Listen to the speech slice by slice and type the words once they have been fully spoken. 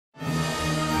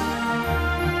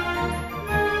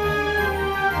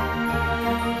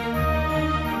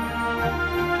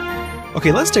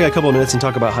Okay, let's take a couple of minutes and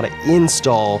talk about how to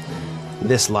install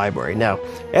this library. Now,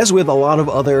 as with a lot of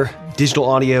other digital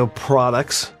audio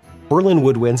products, Berlin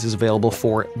Woodwinds is available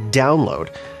for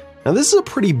download. Now, this is a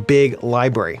pretty big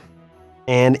library,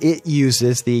 and it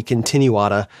uses the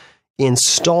Continuata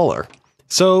installer.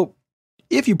 So,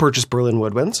 if you purchase Berlin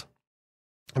Woodwinds,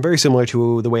 very similar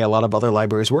to the way a lot of other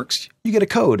libraries works, you get a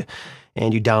code,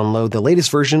 and you download the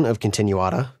latest version of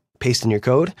Continuata, paste in your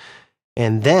code,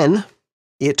 and then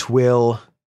it will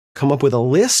come up with a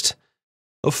list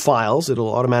of files.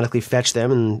 It'll automatically fetch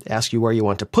them and ask you where you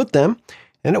want to put them,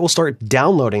 and it will start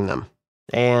downloading them.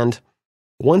 And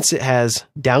once it has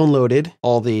downloaded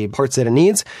all the parts that it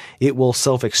needs, it will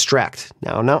self-extract.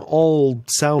 Now, not all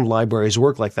sound libraries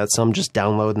work like that. Some just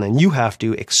download and then you have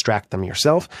to extract them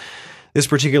yourself. This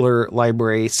particular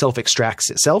library self-extracts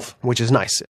itself, which is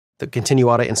nice. The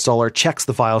Continuata installer checks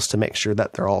the files to make sure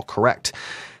that they're all correct.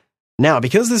 Now,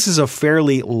 because this is a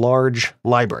fairly large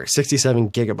library, 67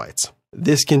 gigabytes,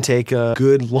 this can take a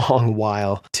good long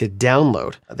while to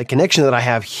download. The connection that I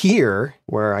have here,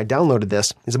 where I downloaded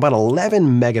this, is about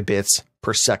 11 megabits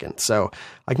per second. So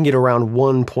I can get around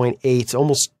 1.8,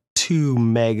 almost 2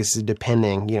 megs,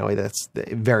 depending, it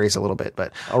varies a little bit,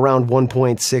 but around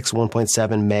 1.6,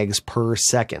 1.7 megs per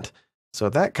second. So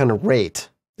at that kind of rate,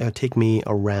 it would take me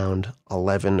around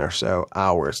 11 or so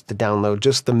hours to download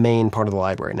just the main part of the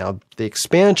library. Now, the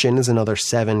expansion is another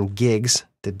 7 gigs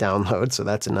to download, so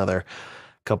that's another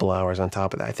couple hours on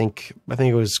top of that. I think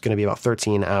it was going to be about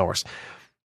 13 hours.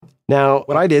 Now,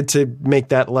 what I did to make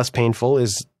that less painful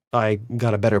is I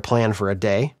got a better plan for a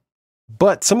day.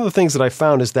 But some of the things that I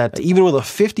found is that even with a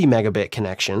 50 megabit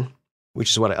connection, which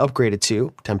is what I upgraded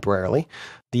to temporarily,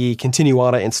 the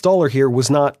Continuata installer here was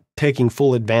not taking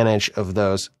full advantage of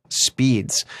those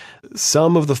speeds.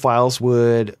 Some of the files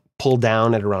would pull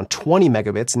down at around 20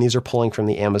 megabits, and these are pulling from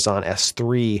the Amazon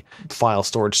S3 file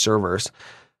storage servers.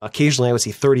 Occasionally I would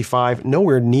see 35,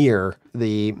 nowhere near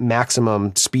the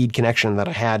maximum speed connection that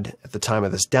I had at the time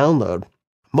of this download.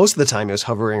 Most of the time it was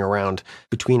hovering around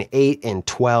between 8 and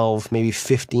 12, maybe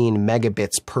 15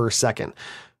 megabits per second.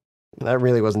 That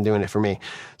really wasn't doing it for me.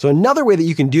 So another way that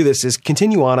you can do this is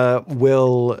Continuata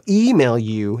will email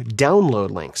you download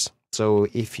links. So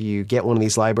if you get one of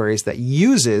these libraries that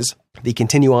uses the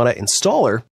Continuata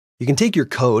installer, you can take your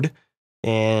code,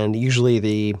 and usually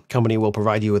the company will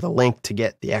provide you with a link to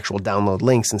get the actual download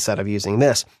links instead of using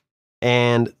this.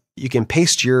 And you can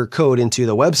paste your code into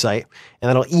the website, and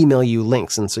that'll email you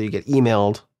links. And so you get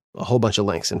emailed a whole bunch of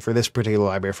links. And for this particular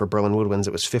library, for Berlin Woodwinds,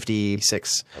 it was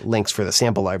 56 links for the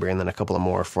sample library, and then a couple of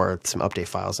more for some update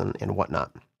files and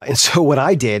whatnot. And so what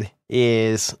I did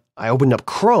is I opened up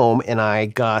Chrome, and I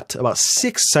got about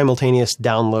 6 simultaneous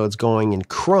downloads going in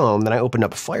Chrome. Then I opened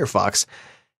up Firefox,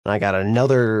 and I got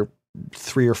another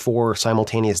 3 or 4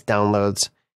 simultaneous downloads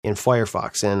in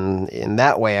Firefox. And in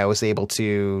that way, I was able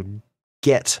to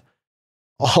get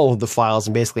all of the files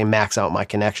and basically max out my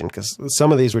connection, because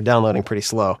some of these were downloading pretty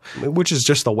slow, which is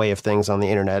just the way of things on the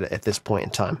internet at this point in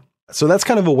time. So that's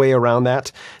kind of a way around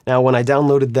that. Now, when I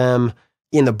downloaded them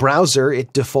in the browser,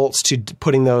 it defaults to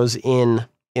putting those in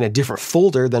a different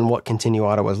folder than what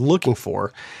Continuata was looking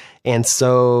for. And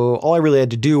so all I really had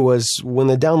to do was, when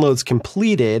the download's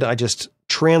completed, I just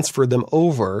transferred them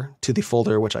over to the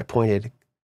folder which I pointed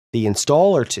the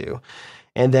installer to.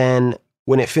 And then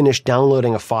when it finished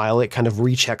downloading a file, it kind of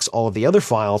rechecks all of the other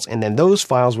files, and then those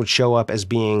files would show up as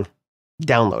being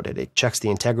downloaded. It checks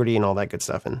the integrity and all that good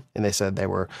stuff, and they said they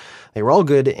were all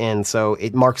good, and so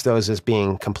it marks those as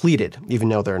being completed, even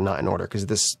though they're not in order, because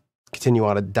this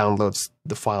Continuata downloads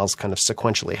the files kind of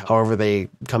sequentially, however they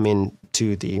come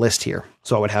into the list here.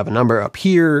 So I would have a number up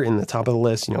here in the top of the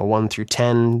list, 1 through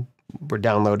 10 were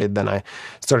downloaded. Then I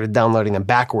started downloading them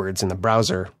backwards in the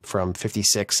browser from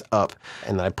 56 up,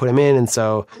 and then I put them in. And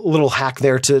so a little hack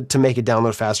there to make it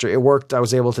download faster. It worked. I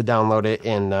was able to download it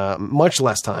in much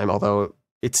less time, although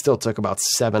it still took about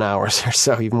 7 hours or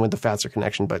so, even with the faster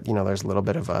connection. But there's a little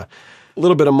bit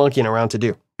of monkeying around to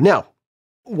do. Now,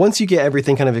 once you get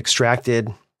everything kind of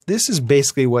extracted, this is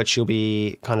basically what you'll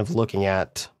be kind of looking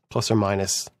at, plus or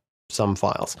minus some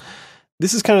files.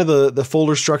 This is kind of the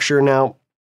folder structure. Now,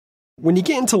 when you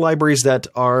get into libraries that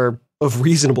are of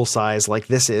reasonable size, like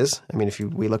this is, if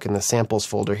we look in the samples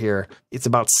folder here, it's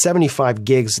about 75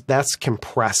 gigs. That's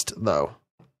compressed, though.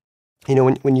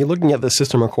 When you're looking at the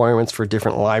system requirements for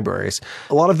different libraries,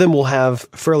 a lot of them will have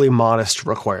fairly modest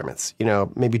requirements.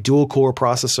 Maybe dual core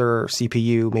processor,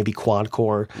 CPU, maybe quad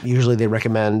core. Usually they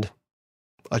recommend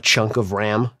a chunk of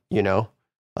RAM,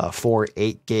 4,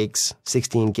 8 gigs,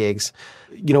 16 gigs.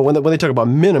 You know, when they talk about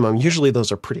minimum, usually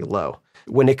those are pretty low.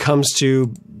 When it comes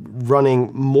to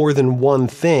running more than one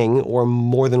thing or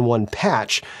more than one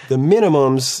patch, the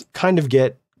minimums kind of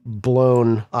get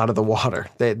blown out of the water.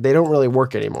 They don't really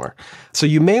work anymore. So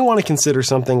you may want to consider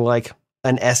something like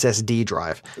an SSD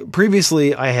drive.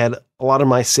 Previously, I had a lot of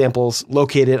my samples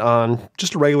located on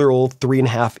just a regular old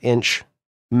 3.5-inch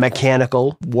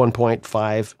mechanical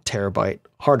 1.5 terabyte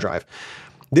hard drive.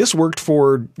 This worked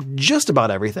for just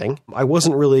about everything. I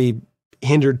wasn't really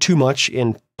hindered too much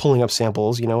in pulling up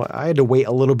samples. You know, I had to wait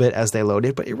a little bit as they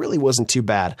loaded, but it really wasn't too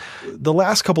bad. The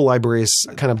last couple libraries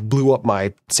kind of blew up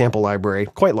my sample library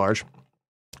quite large.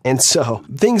 And so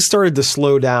things started to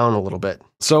slow down a little bit.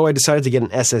 So I decided to get an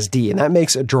SSD, and that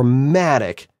makes a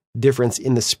dramatic difference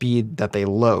in the speed that they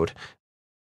load.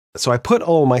 So I put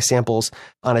all of my samples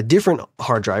on a different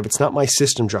hard drive. It's not my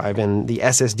system drive, and the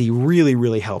SSD really,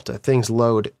 really helped. Things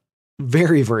load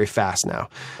very, very fast now.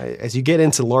 As you get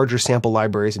into larger sample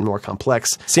libraries and more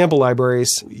complex sample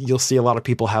libraries, you'll see a lot of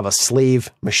people have a slave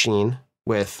machine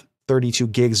with 32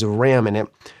 gigs of RAM in it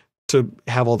to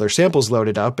have all their samples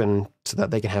loaded up and so that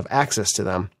they can have access to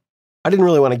them. I didn't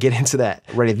really want to get into that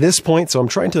right at this point, so I'm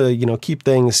trying to, keep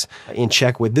things in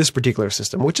check with this particular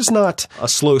system, which is not a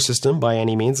slow system by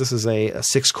any means. This is a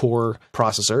 6-core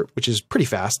processor, which is pretty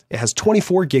fast. It has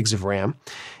 24 gigs of RAM,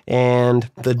 and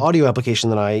the audio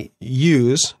application that I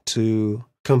use to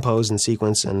compose and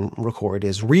sequence and record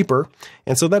is Reaper,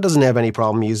 and so that doesn't have any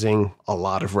problem using a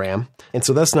lot of RAM, and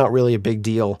so that's not really a big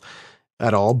deal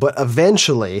at all, but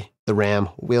eventually the RAM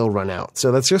will run out.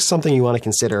 So that's just something you want to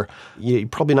consider. You're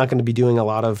probably not going to be doing a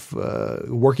lot of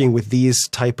working with these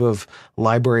type of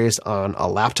libraries on a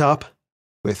laptop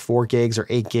with 4 gigs or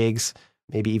 8 gigs,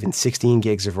 maybe even 16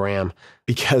 gigs of RAM,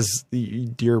 because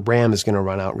your RAM is going to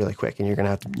run out really quick, and you're going to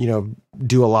have to,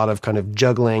 do a lot of kind of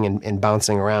juggling and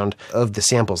bouncing around of the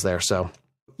samples there. So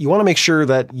you want to make sure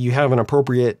that you have an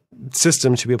appropriate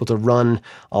system to be able to run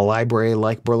a library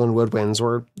like Berlin Woodwinds,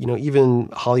 or even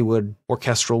Hollywood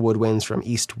orchestral woodwinds from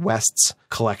East West's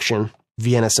collection,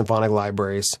 Vienna Symphonic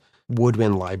Libraries,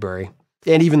 Woodwind Library,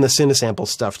 and even the Cinesample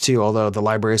stuff too. Although the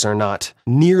libraries are not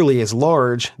nearly as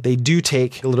large, they do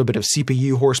take a little bit of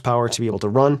CPU horsepower to be able to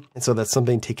run, and so that's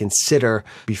something to consider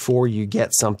before you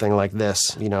get something like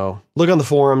this. Look on the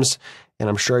forums, and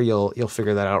I'm sure you'll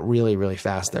figure that out really, really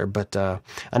fast there. But an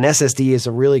SSD is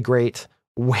a really great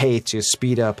way to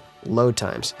speed up load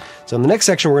times. So in the next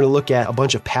section, we're going to look at a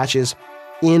bunch of patches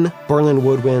in Berlin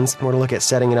Woodwinds. We're going to look at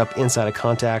setting it up inside of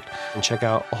Contact and check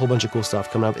out a whole bunch of cool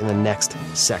stuff coming up in the next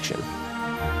section.